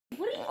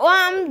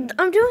Well,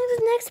 I'm doing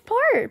the next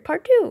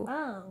part 2.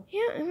 Oh.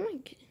 Yeah.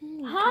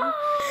 Hi.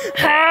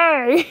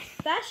 Hey.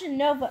 Fashion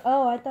Nova.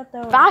 Oh, I thought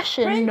that was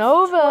Fashion Prince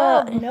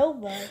Nova. 12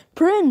 Nova.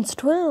 Prince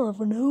 12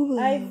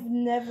 Nova. I've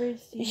never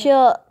seen.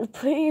 She'll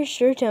put your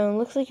shirt down. It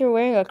looks like you're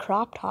wearing a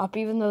crop top,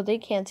 even though they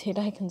can't see it.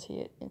 I can see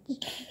it.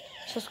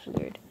 It's just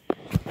weird.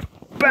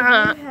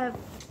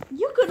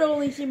 You could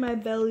only see my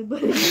belly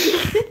button.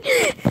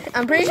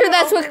 I'm pretty sure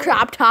that's what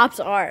crop tops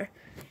are.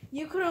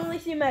 You could only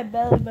see my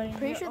belly button.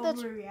 Pretty sure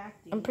that's.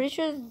 Overreacting. I'm pretty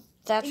sure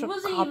that's it what.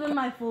 Wasn't even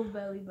my full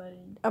belly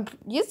button.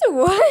 Yes, it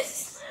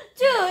was.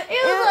 Dude,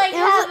 it was like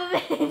half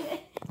of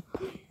it.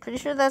 Pretty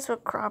sure that's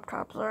what crop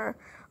tops are.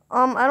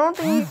 I don't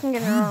think you can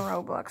get it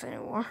on Roblox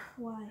anymore.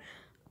 Why?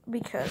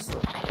 Because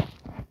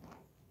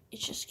it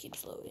just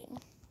keeps loading.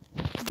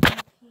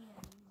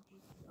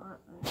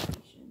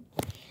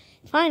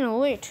 Fine, I'll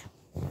wait.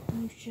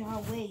 You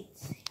shall wait,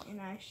 and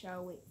I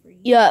shall wait for you.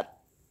 Yep.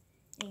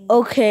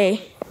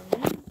 Okay.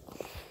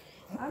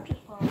 I'm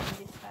just following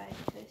this side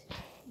because.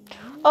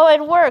 Oh,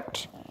 it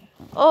worked.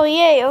 Oh,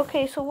 yay.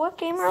 Okay, so what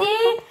game are we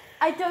playing?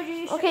 I told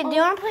you should. Okay, do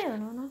you want to play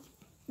Uno?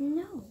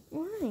 No.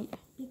 Why?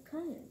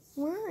 Because.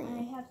 Why?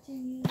 I have to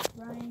use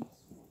Ryan's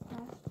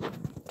password.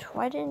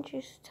 Why didn't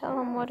you tell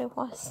him what it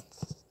was?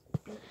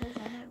 Because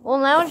I don't. Well,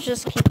 now it's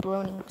just keep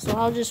loading, so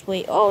I'll just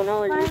wait. Oh,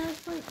 no.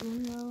 Let's play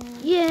Uno.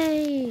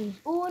 Yay.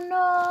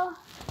 Uno.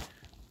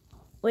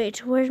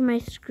 Wait, where's my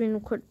screen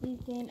record? I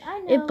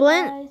know, It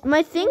blend.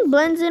 My thing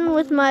blends in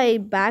with my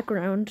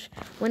background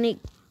when it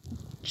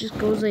just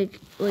goes like.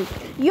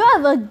 You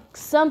have a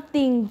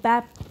something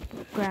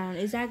background.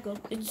 Is that Goku?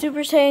 It's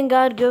Super Saiyan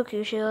God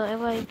Goku, Sheila. I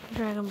like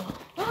Dragon Ball.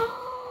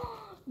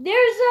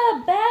 There's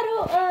a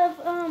battle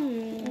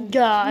of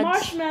Gods.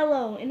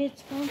 Marshmallow, and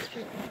it's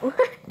sponsored.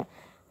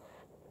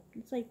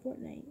 It's like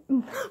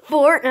Fortnite.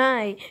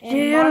 Fortnite. And Do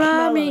you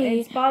love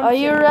me? Are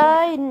you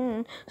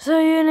riding? So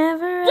you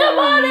never.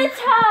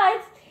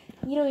 Demonetized.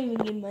 You don't even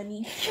get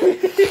money.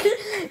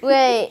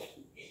 Wait.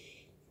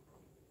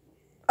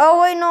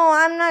 Oh wait, no,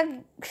 I'm not.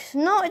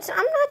 No, I'm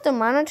not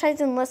demonetized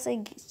unless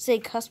I say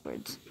cuss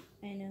words.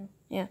 I know.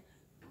 Yeah.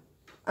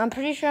 I'm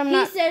pretty sure I'm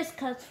not. He says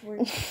cuss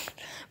words.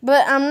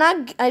 But I'm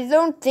not. I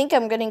don't think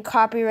I'm getting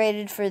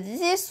copyrighted for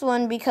this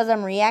one because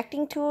I'm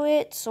reacting to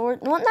it. Well,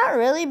 not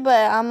really,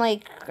 but I'm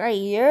like right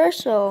here.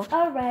 So.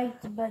 All right,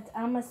 but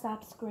I'm gonna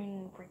stop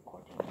screen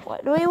recording.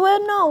 What? Wait,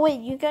 what? No, wait.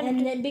 You gotta.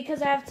 And then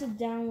because I have to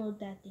download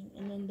that thing,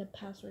 and then the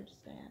password is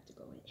gonna have to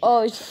go in.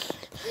 Oh,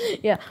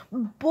 yeah.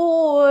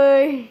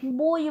 Boy,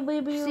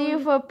 baby. see you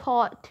for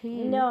part 2.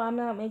 No, I'm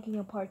not making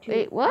a part 2.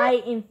 Wait, what? I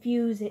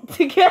infuse it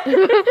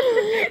together.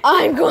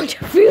 I'm going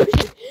to fuse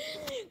it.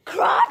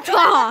 Crop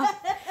top.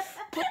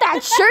 Put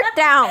that shirt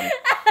down.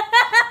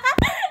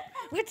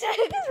 What the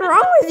heck is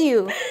wrong with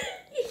you?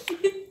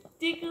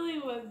 Tickling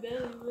my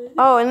belly.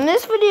 Oh, and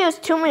this video is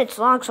 2 minutes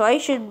long, so I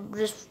should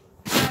just.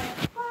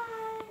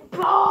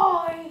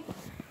 Bye.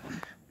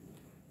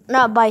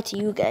 Not bye to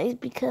you guys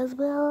because,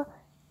 well,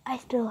 I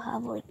still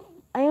have like.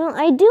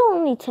 I do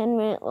only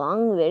 10-minute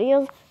long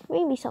videos,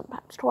 maybe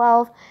sometimes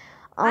 12.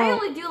 I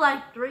only do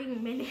like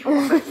 3-minute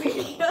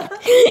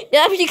videos.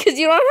 Yeah, because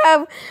you don't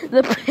have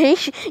the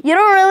patience. You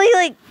don't really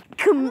like.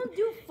 I don't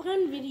do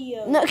fun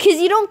videos. No,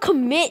 because you don't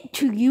commit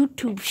to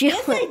YouTube.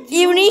 Yes, I do.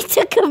 You need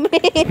to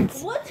commit.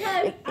 One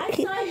time I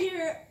saw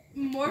your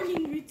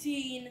morning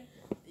routine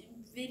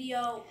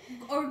video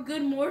or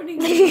good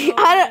morning video.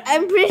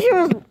 I'm pretty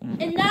sure.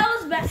 And that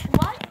was bad.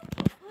 Why are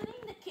you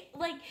putting the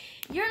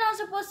you're not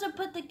supposed to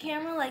put the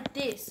camera like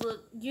this.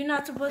 Look, you're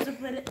not supposed to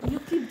put it. You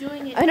keep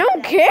doing it. I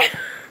don't care.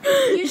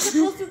 You're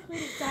supposed to put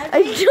it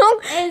sideways. I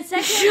don't. And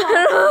second Shut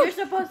of all, up. you're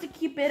supposed to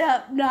keep it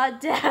up, not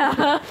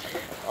down.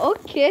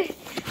 Okay.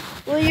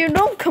 Well, you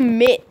don't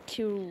commit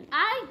to.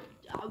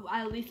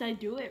 At least I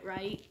do it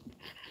right.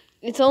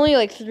 It's only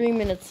like 3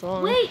 minutes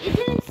long. Wait, it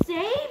didn't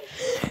save?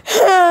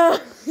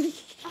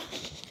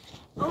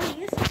 Oh,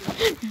 yes.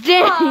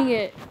 Dang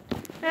it.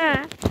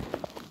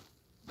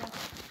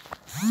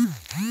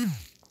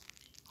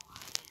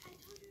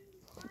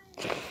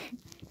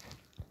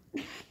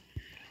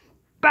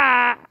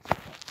 Bah.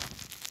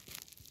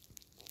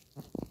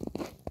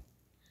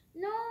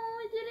 No,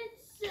 it didn't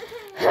save.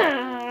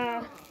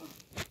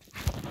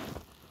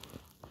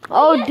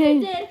 Oh, yes,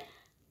 dang. it did.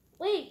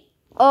 Wait.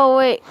 Oh,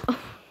 wait.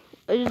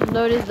 I just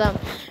noticed them.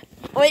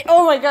 Wait,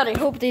 oh my god, I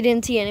hope they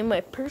didn't see any of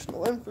my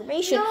personal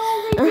information.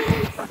 No, they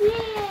didn't see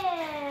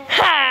it.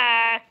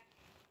 Ha!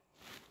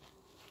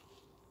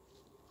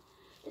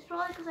 It's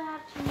probably because I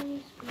have too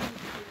many screens.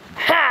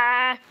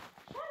 Ha!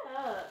 Shut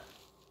up.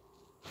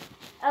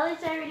 At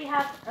least I already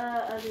have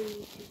other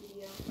YouTube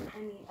videos. I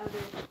mean,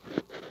 other.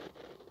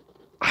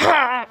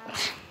 Ha!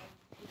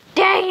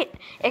 Dang it!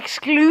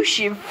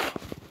 Exclusive.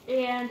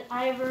 And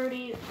I've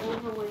already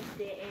overworked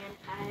it, and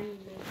I'm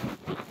making.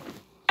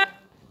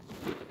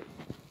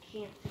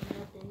 Can't see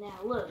nothing now.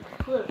 Look.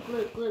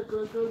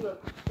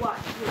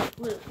 Watch.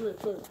 Look.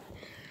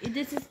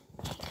 This is.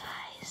 Hey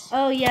guys.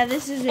 Oh yeah,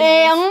 this is.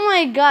 Hey, oh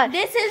my god.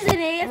 This is an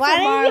ASMR. Why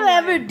didn't you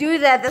ever do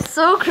that? That's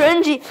so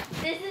cringy.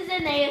 This is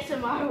an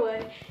ASMR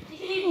way.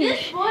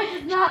 This boy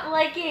does not not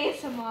like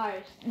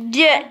ASMRs.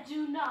 Yeah.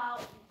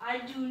 I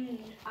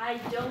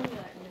don't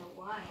know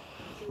why.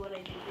 See what I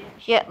did there?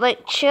 Yeah, like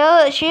she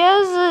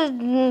has a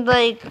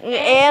like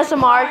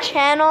ASMR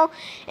channel,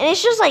 and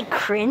it's just like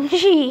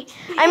cringy.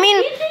 I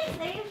mean, He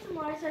thinks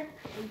ASMRs are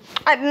cringy.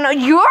 I don't know,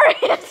 your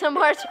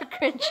ASMRs are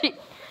cringy.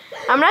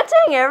 I'm not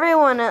saying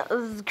everyone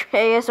else's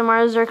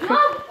ASMRs are You cringy.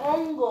 have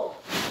Ongo.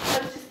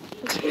 I'm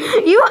just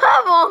kidding. You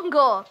have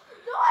Ongo.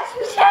 No, I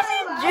Yes,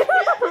 you do.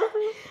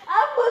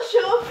 I will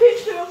show a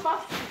picture of my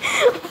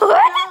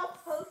What? I'll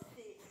post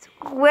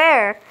it.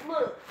 Where?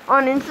 Look.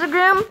 On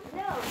Instagram?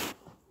 No.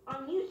 On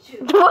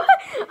YouTube.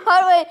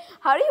 What?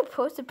 How do you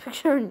post a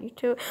picture on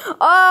YouTube?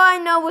 Oh, I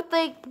know, with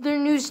like their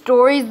new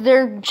stories,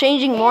 they're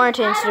changing more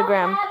into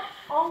Instagram. I don't have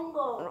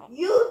Ongo.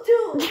 You do.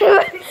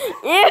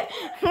 Yeah,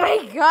 my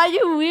God,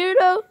 you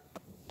weirdo.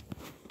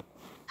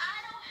 I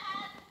don't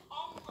have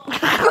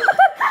Ongo.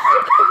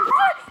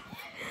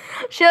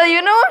 Shell,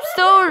 you know I'm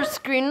still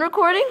screen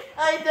recording,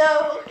 I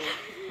know.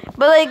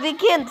 but like they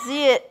can't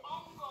see it.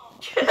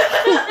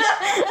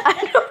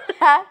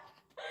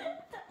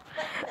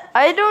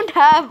 I don't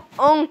have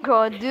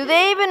Ongo. Do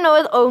they even know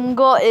what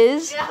Ongo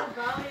is? Yeah,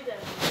 probably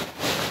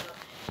does.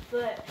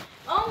 But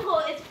Ongo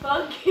is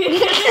funky.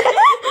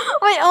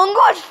 Wait,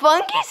 Ongo is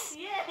fungus?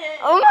 Yeah.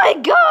 Oh my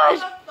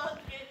gosh.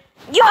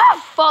 You have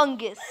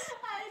fungus.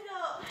 I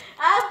know.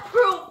 I have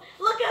proof.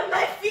 Look at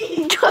my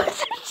feet.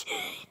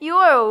 You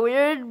are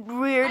weird.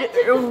 I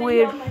took a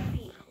video on my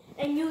feet,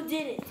 and you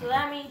did it. So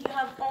that means you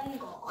have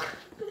Ongo.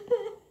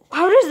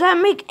 How does that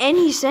make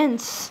any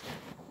sense?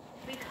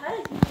 Because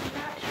you're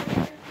not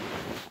sure.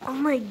 Oh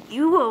my,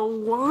 you are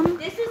one.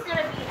 This is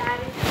gonna be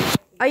added.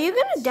 Are you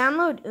gonna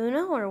download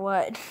Uno or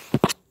what?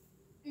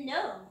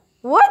 No.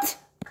 What?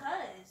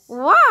 Cause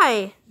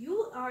Why?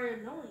 you are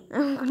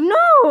annoying.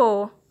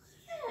 No.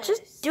 Yes.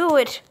 Just do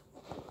it.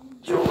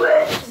 Do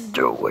it.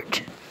 Do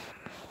it.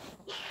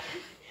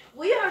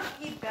 We are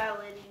keep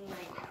battling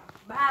right now.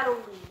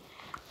 Battling.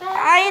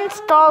 I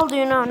installed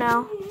Uno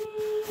now.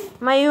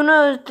 My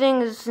Uno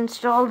thing is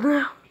installed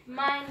now.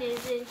 Mine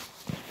isn't.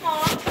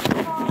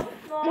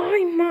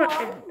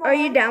 Are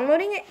you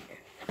downloading it?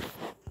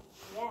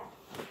 Yeah.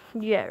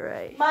 Yeah,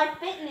 right. My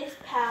fitness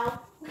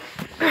pal.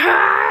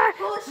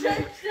 Who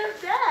said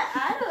that?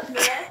 I don't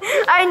know.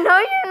 I know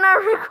you're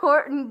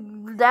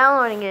not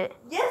downloading it.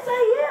 Yes,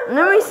 I am.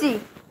 Let me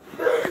see.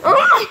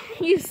 Oh,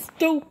 you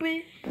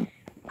stupid.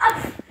 I'm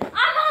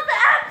on the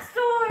App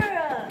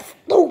Store.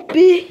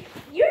 Stupid.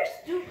 You're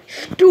stupid.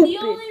 Stupid. The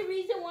only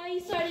reason why you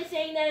started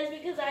saying that is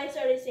because I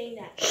started saying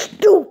that.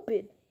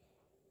 Stupid.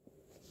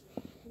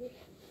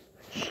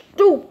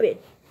 Stupid.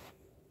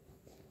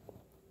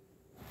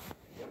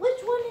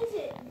 Which one is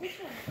it? Which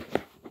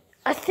one?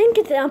 I think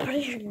I'm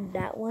pretty sure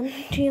that one.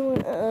 Search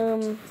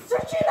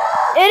it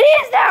up. It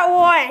is that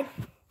one.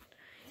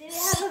 Did it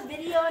have a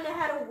video and it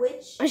had a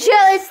witch?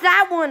 Michelle, it's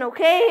that one,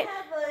 okay?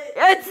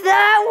 It's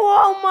that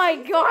one. Oh my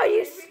God,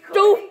 you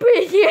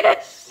stupid.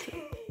 Yes.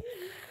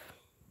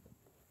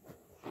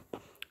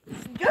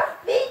 Your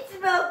feet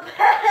smell bad.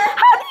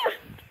 How do you?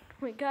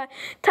 Oh my God.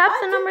 Tap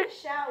the number.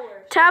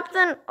 Shower. Tap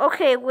the.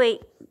 Okay,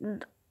 wait.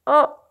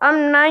 Oh,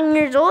 I'm 9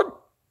 years old.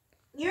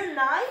 You're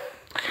 9?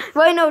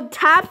 Wait, no.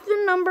 Tap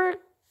the number.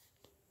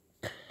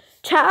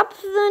 Tap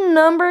the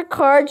number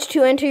cards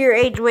to enter your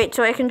age. Wait,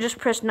 so I can just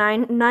press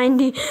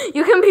 90.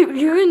 You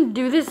can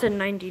do this at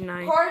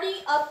 99. Party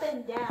up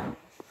and down.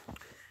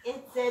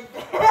 It said.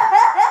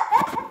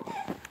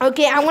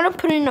 Okay, I'm gonna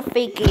put in a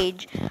fake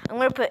age. I'm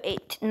gonna put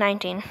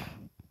 19.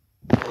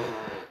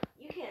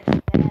 You can't do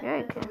that. Yeah,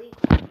 I That's can. illegal.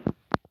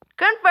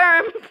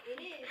 Confirmed.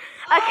 It is.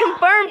 I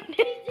confirmed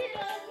He it. did a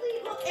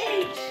legal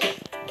age.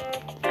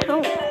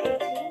 Oh, You're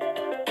 18.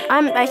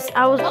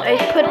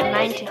 I put What it is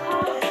 19.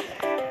 called?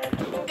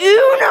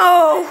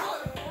 Uno.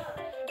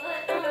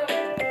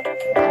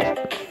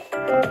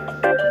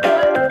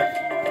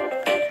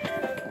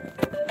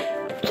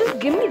 Just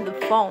give me the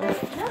phone.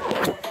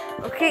 No.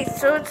 Okay,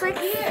 so it's like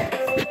Here.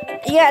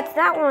 yeah, it's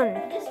that one.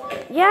 This one?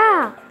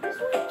 Yeah. This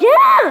one?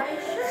 Yeah. Are you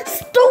sure?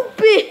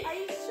 Stupid. Are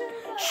you sure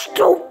about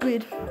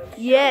Stupid.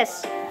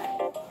 Yes.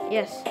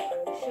 Yes.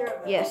 that? Sure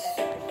about Yes.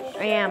 that?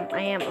 I am.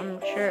 I'm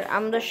sure.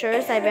 I'm the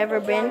surest I've ever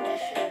been.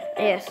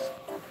 Yes.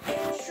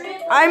 Sure.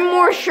 I'm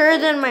more sure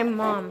than my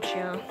mom,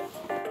 Chill.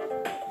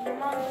 Your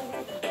mom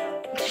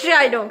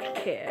I don't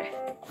care.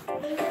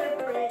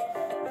 fingerprint.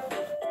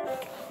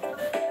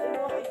 It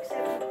won't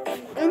accept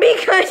it.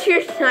 Because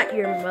you're not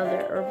your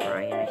mother or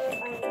Brian, I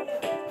think.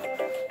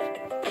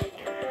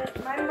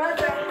 My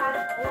mother has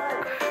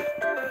blood,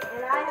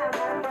 and I have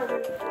my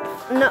mother's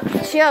blood. No,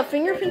 Chill,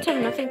 fingerprints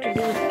have nothing to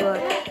do with blood.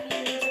 That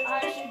means I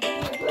should be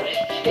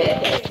a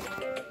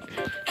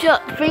Chill,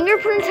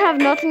 fingerprints have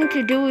nothing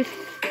to do with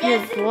your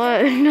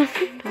blood.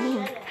 Nothing.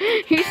 No.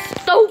 You're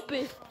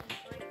stupid.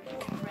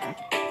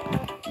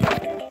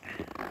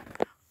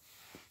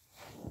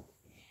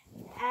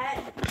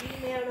 at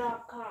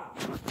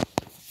gmail.com.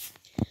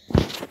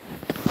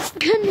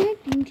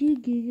 Connecting to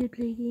Google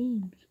Play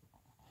Games.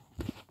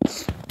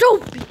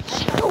 Stupid.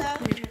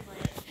 Stupid.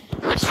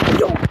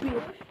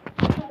 Stupid.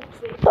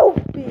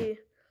 Stupid.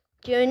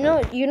 You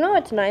know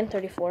it's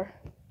 9:34.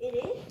 It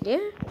is? Yeah.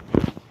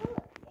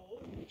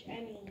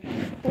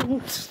 I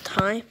mean, It's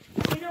time.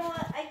 you know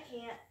what? I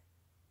can't.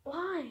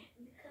 Why?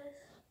 Because,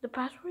 The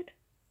password?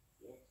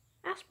 yes.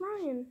 Ask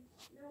Brian.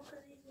 No, because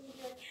he's going to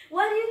be like,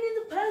 what do you need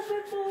the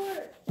password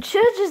for?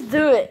 Should just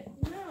do it.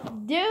 No.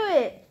 Do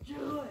it.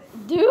 Do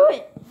it. Do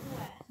it.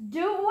 What?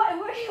 Do what?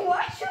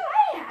 Why should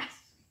I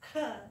ask?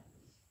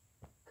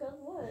 Cause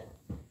what?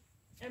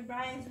 And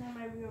Brian's not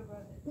my real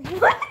brother.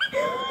 What?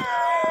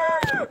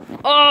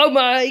 Oh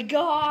my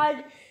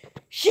God.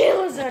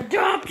 Sheila's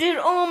adopted.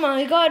 Oh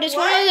my God. It's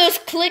one of those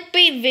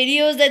clickbait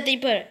videos that they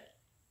put.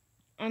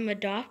 I'm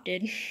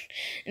adopted.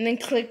 And then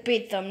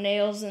clickbait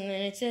thumbnails. And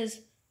then it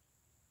says,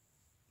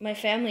 my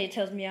family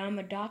tells me I'm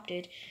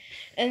adopted.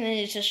 And then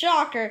it's a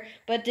shocker.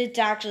 But it's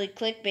actually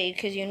clickbait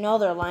because you know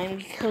they're lying.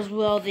 Because,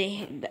 well,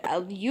 the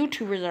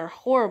YouTubers are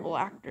horrible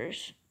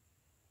actors.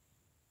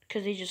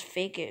 Because they just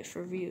fake it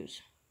for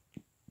views.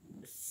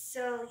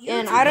 So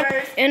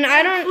YouTubers, And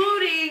I don't,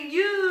 including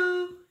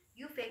you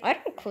fake. I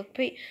don't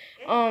clickbait.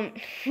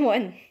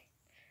 When?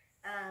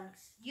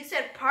 You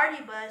said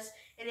party bus,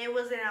 and it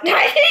wasn't a.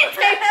 I didn't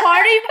say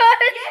party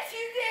bus. Yes,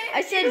 you did.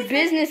 I said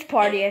business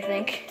party, I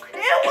think.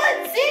 It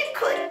wasn't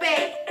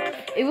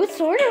clickbait. It was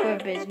sort of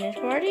a business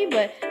party,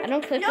 but I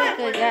don't clickbait No, it like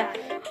was that.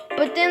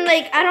 But then,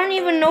 like, I don't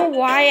even know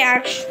why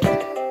actually.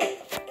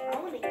 I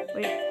want to eat,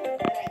 Wait.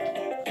 but I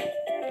can't.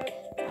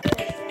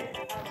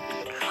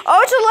 Oh,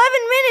 it's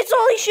 11 minutes.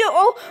 Holy shit.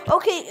 Oh,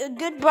 okay.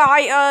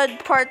 Goodbye.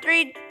 Part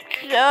 3.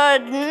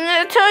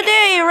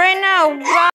 Today, right now. Bye.